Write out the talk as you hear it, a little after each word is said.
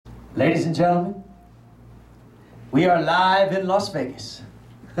Ladies and gentlemen, we are live in Las Vegas.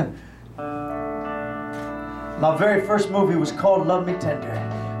 My very first movie was called Love Me Tender,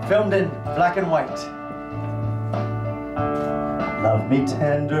 filmed in black and white. Love me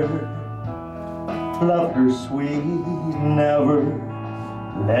tender, love her sweet, never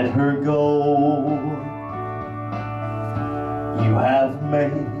let her go. You have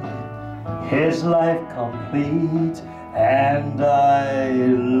made his life complete, and I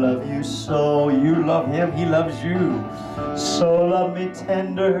love you so. You love him, he loves you. So love me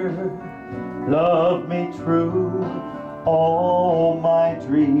tender, love me true, all my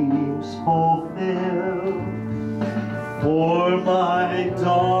dreams fulfill. For my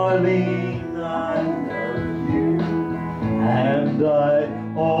darling, I love you, and I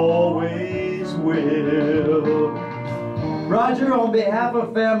always will. Roger, on behalf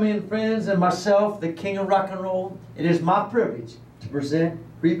of family and friends and myself, the king of rock and roll, it is my privilege to present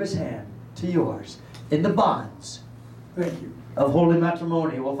Reba's hand to yours in the bonds Thank you. of holy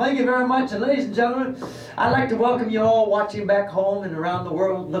matrimony. Well, thank you very much, and ladies and gentlemen, I'd like to welcome you all watching back home and around the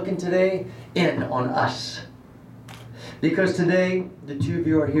world looking today in on us. Because today, the two of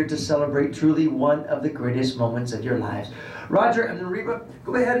you are here to celebrate truly one of the greatest moments of your lives. Roger and Reba,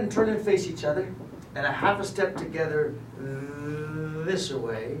 go ahead and turn and face each other, and a half a step together this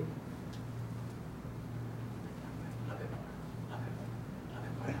way.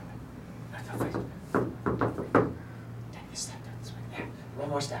 One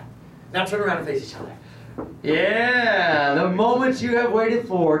more step. Now turn around and face each other. Yeah, the moment you have waited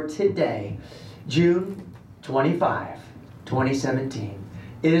for today, June 25, 2017.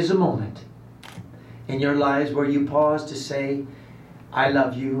 It is a moment in your lives where you pause to say, I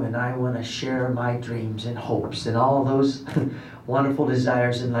love you, and I want to share my dreams and hopes and all those wonderful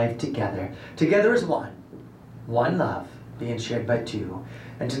desires in life together. Together as one. One love being shared by two.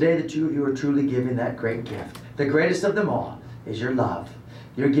 And today the two of you are truly giving that great gift. The greatest of them all is your love.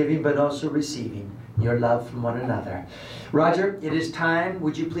 You're giving but also receiving your love from one another. Roger, it is time.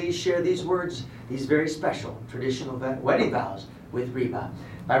 Would you please share these words, these very special traditional wedding vows with Reba?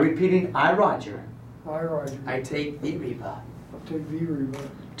 By repeating, I, Roger. I, Roger. I take thee, Reba. Take thee, Reba.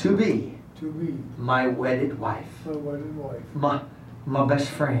 To be. To be. My wedded wife. My wedded wife. My best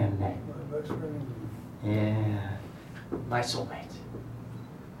friend. My best friend. Yeah. My soulmate.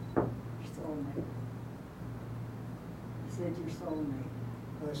 Soulmate. You said your soulmate.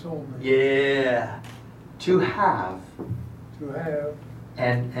 My soulmate. Yeah. To have. To have.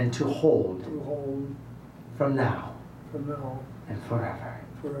 And to hold. To hold. From now. From now. And forever.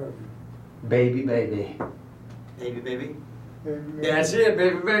 Forever. Baby, baby. Baby, baby. Baby, baby. That's it,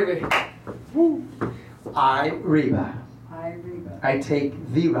 baby, baby. Woo. I, Reba. I, Reba. I take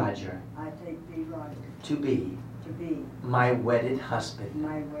thee, Roger. I take thee, Roger. To be. To be. My wedded husband.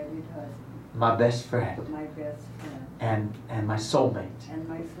 My wedded husband. My best friend. My best friend. And my soulmate. And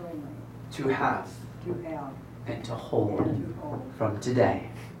my soulmate. To have. To have. And to hold. And to hold. From today.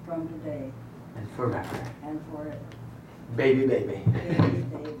 From today. And forever. And forever. Baby, baby. Baby,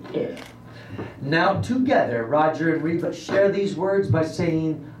 baby. Yeah. Now together, Roger and Reba share these words by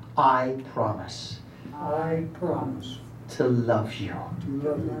saying, I promise I promise to love you to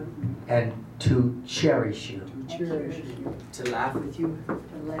love you. and to cherish you, To cherish you. to laugh with you,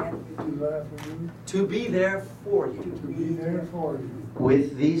 To laugh with To you. laugh with you. to be there for To you. be there for you.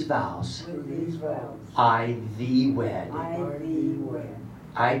 With these vows, With these vows. I thee wed. I thee wed.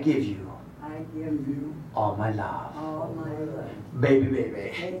 I give you I Give give you you all my love. all my love. Baby,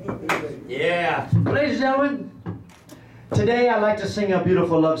 baby. Baby, baby. Yeah. Ladies and gentlemen, today I'd like to sing a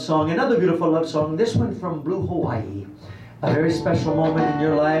beautiful love song, another beautiful love song, this one from Blue Hawaii. A very special moment in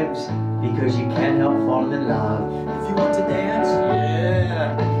your lives because you can't help falling in love. If you want to dance,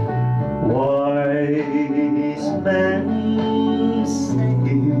 yeah. Wise men say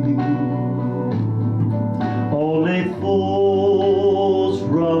only fools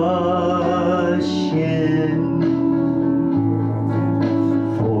rush in,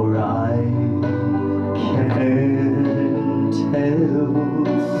 for I can't help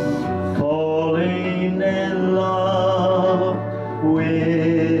falling in love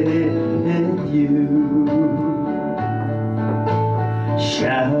with you.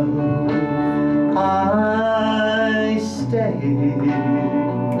 Shall I stay?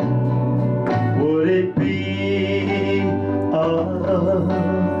 Would it be a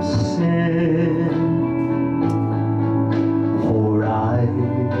sin? For I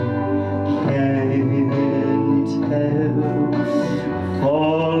can't help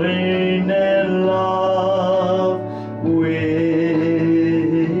falling in love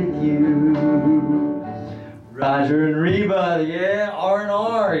with you. Roger and Reba, yeah,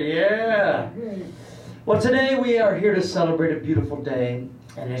 R&R, yeah. Well, today we are here to celebrate a beautiful day,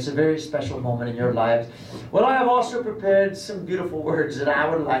 and it's a very special moment in your lives. Well, I have also prepared some beautiful words that I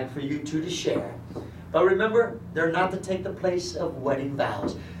would like for you two to share. But remember, they're not to take the place of wedding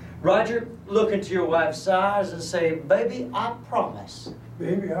vows. Roger, look into your wife's eyes and say, baby, I promise.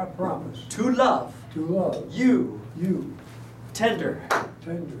 Baby, I promise To love. to love You. you Tender.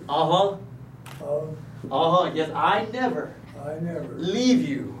 tender. Uh-huh. Of Uh-huh. Yes, I never I never leave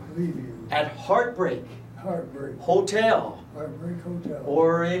you leave you. at Heartbreak Heartbreak. Hotel Heartbreak Hotel.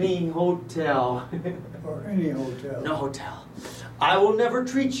 or any hotel. Or any hotel. No hotel. I will never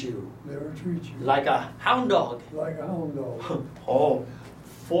treat you Never treat you like a hound dog. like a hound dog. Oh,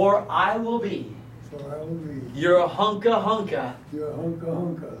 for I will be For I will be your hunka your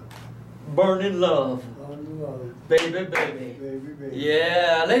hunka burning love. on love. Baby, baby. Baby, baby.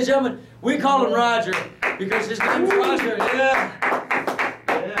 Yeah, ladies and gentlemen, we call him Roger because his name's Roger. Yeah.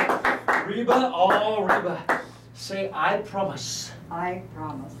 Yeah. Reba, oh, Reba. Say, I promise I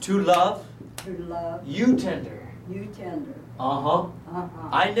promise to love to love you tender. you tender. Uh-huh.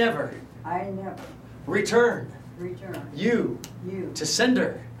 I never I never return return you you to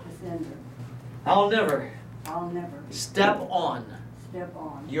sender. to sender. I'll never I'll never step on step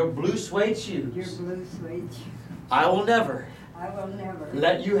on your blue suede your shoes. blue suede shoes. I will never I will never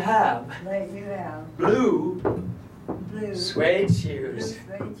let you have let you have blue blue suede blue shoes.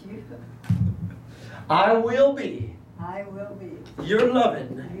 suede shoes. I will be I will be your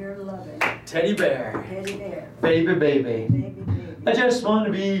loving your loving teddy bear. teddy bear. Baby, baby. Baby, I baby. just want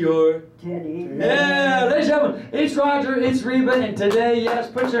to be your... Teddy Yeah, ladies and gentlemen, it's Roger, it's Reba, and today, yes,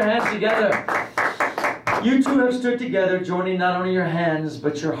 put your hands together. You two have stood together, joining not only your hands,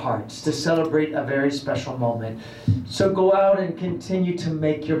 but your hearts to celebrate a very special moment. So go out and continue to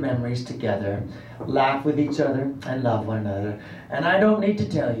make your memories together, laugh with each other, and love one another. And I don't need to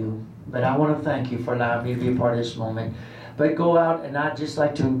tell you, but I want to thank you for allowing me to be a part of this moment. But go out, and I'd just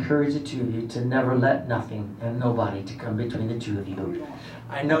like to encourage the two of you to never let nothing and nobody to come between the two of you.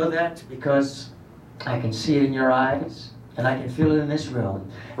 I know that because I can see it in your eyes, and I can feel it in this room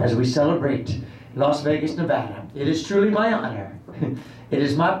as we celebrate Las Vegas, Nevada. It is truly my honor. It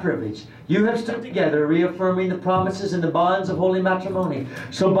is my privilege. You have stood together reaffirming the promises and the bonds of holy matrimony.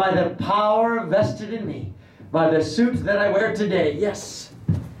 So by the power vested in me, by the suit that I wear today, yes,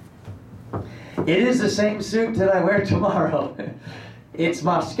 it is the same suit that I wear tomorrow. It's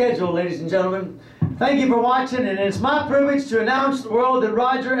my schedule, ladies and gentlemen. Thank you for watching, and it's my privilege to announce to the world that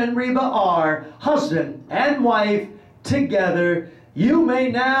Roger and Reba are husband and wife together. You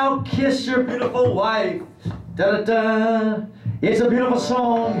may now kiss your beautiful wife. Da-da-da. It's a beautiful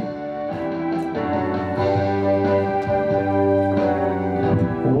song.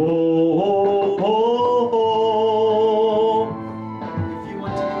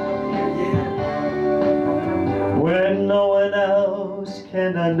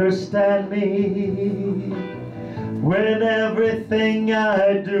 Can understand me when everything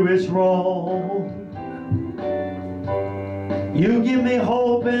I do is wrong. You give me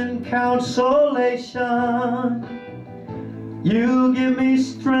hope and consolation. You give me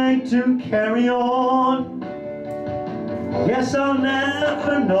strength to carry on. Yes, I'll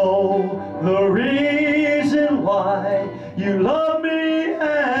never know the reason why you love me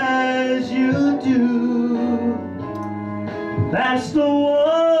as you do. That's the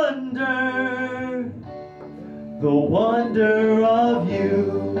wonder of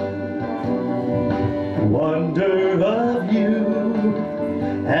you, wonder of you.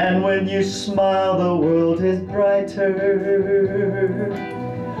 And when you smile, the world is brighter.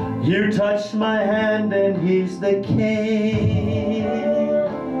 You touch my hand and he's the king.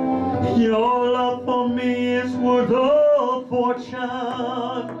 Your love for me is worth a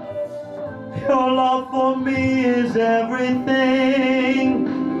fortune. Your love for me is everything.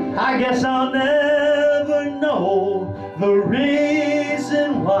 I guess I'll never know the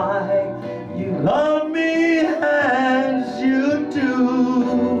reason why you love me as you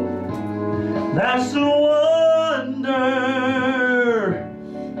do. That's the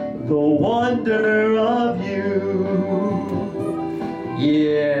wonder of you.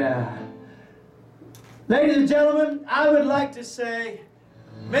 Yeah. Ladies and gentlemen, I would like to say,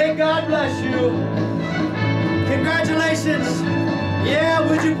 may God bless you. Congratulations. Yeah,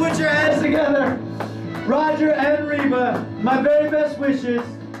 would you put your hands together? Roger and Reba, my very best wishes.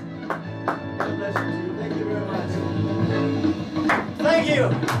 God bless you. Thank you very much. Thank you.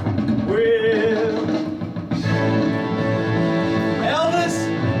 Well, Elvis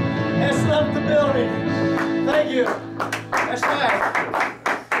has left the building. Thank you. That's right.